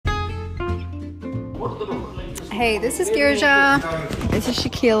Hey, this is Girja. This is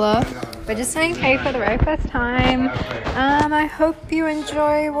Shakila. We're just saying hey for the very first time. I hope you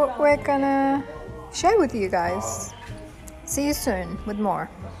enjoy what we're gonna share with you guys. See you soon with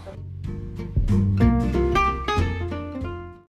more.